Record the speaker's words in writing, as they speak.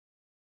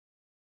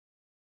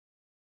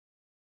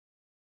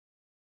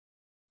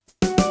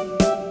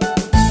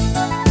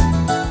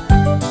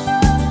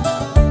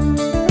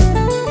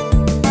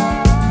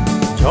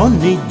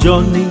Johny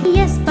Johny,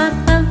 Yes,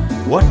 Papa.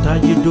 what are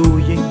you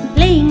doing?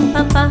 Playing,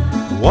 Papa.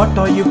 What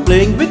are you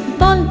playing with?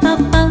 Ball,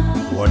 Papa.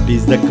 What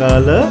is the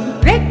color?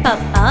 Red,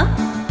 Papa.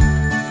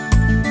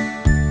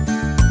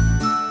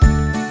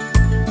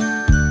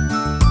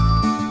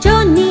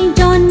 Johny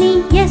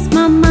Johny, yes,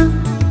 Mama.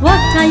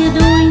 What are you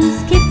doing?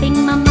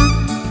 Skipping, Mama.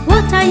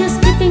 What are you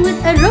skipping with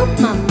a rope,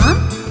 Mama?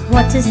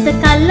 What is the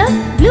color?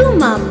 Blue,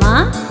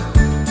 Mama.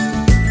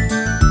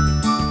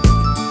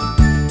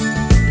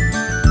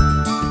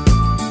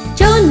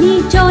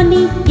 Johny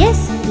Johny,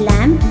 yes,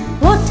 lamb.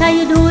 What are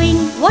you doing?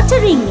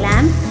 Watering,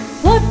 lamb.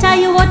 What are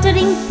you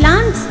watering?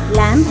 Plants,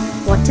 lamb.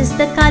 What is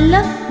the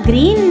color?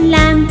 Green,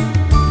 lamb.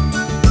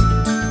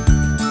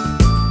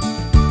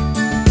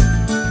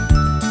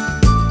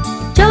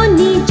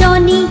 Johny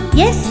Johny,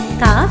 yes,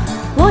 calf.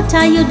 What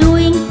are you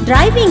doing?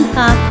 Driving,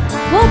 calf.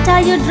 What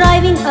are you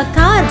driving? A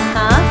car,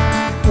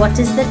 calf. What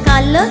is the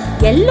color?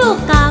 Yellow,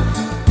 calf.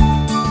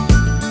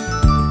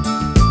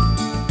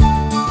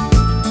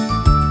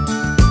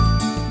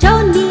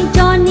 Johny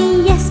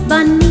Johny, yes,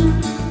 bunny.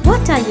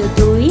 What are you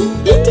doing?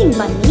 Eating,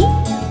 bunny.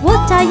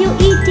 What are you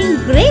eating?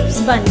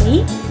 Grapes,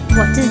 bunny.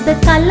 What is the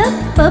color?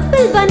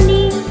 Purple,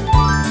 bunny.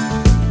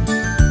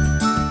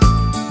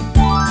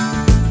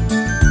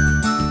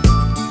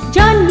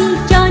 Johny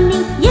Johny,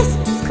 yes,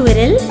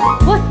 squirrel.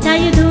 What are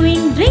you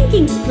doing?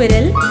 Drinking,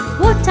 squirrel.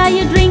 What are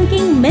you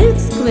drinking? Milk,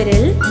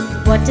 squirrel.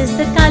 What is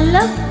the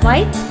color?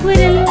 White,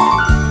 squirrel.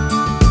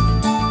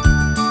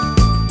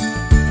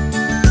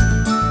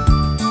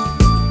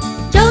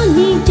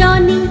 Johny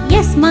Johny,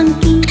 yes,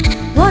 monkey.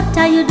 What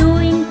are you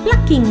doing?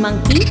 Plucking,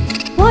 monkey.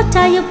 What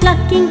are you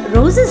plucking?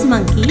 Roses,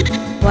 monkey.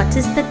 What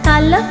is the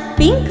color?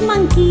 Pink,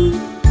 monkey.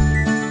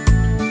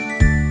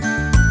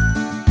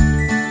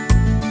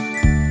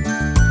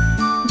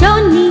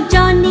 Johny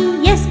Johny,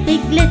 yes,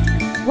 piglet.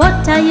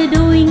 What are you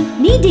doing?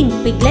 Kneading,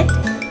 piglet.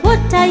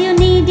 What are you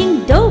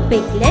kneading? Dough,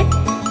 piglet.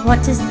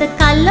 What is the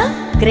color?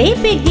 Grey,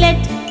 piglet.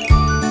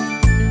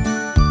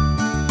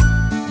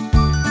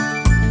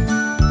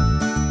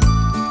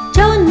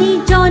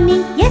 Johny Johny,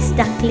 yes,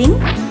 duckling.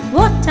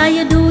 What are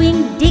you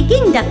doing?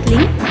 Digging,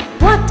 duckling.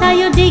 What are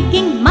you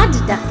digging? Mud,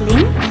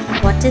 duckling.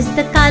 What is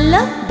the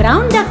color?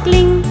 Brown,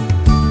 duckling.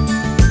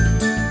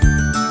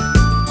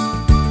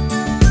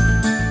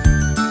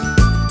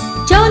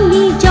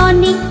 Johny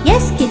Johny,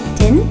 yes,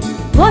 kitten.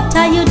 What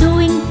are you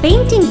doing?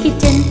 Painting,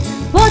 kitten.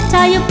 What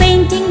are you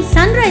painting?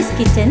 Sunrise,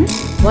 kitten.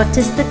 What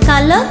is the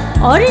color?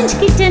 Orange,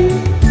 kitten.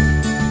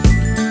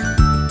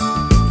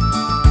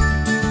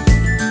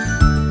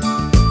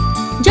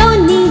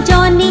 Johny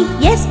Johny,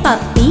 yes,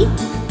 puppy.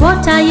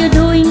 What are you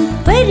doing?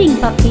 Wearing,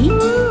 puppy.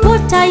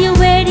 What are you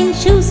wearing?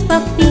 Shoes,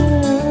 puppy.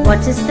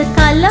 What is the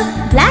color?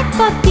 Black,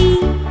 puppy.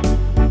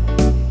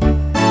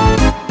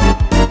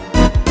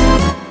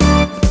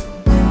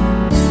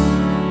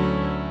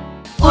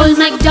 Old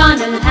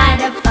MacDonald had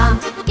a farm,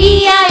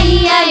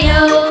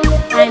 E-I-E-I-O.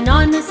 And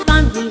on his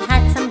farm he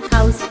had some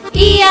cows.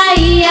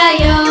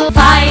 E-I-E-I-O.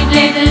 5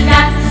 little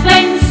ducks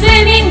went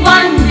swimming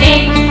one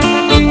day,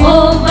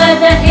 over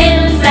the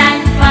hills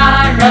and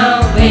far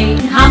away.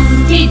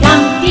 Humpty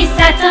Dumpty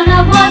sat on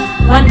a wall,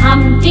 one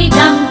Humpty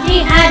Dumpty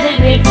had a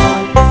great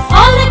fall.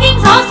 All the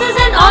king's horses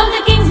and all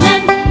the king's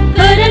men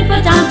couldn't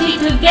put Humpty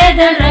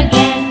together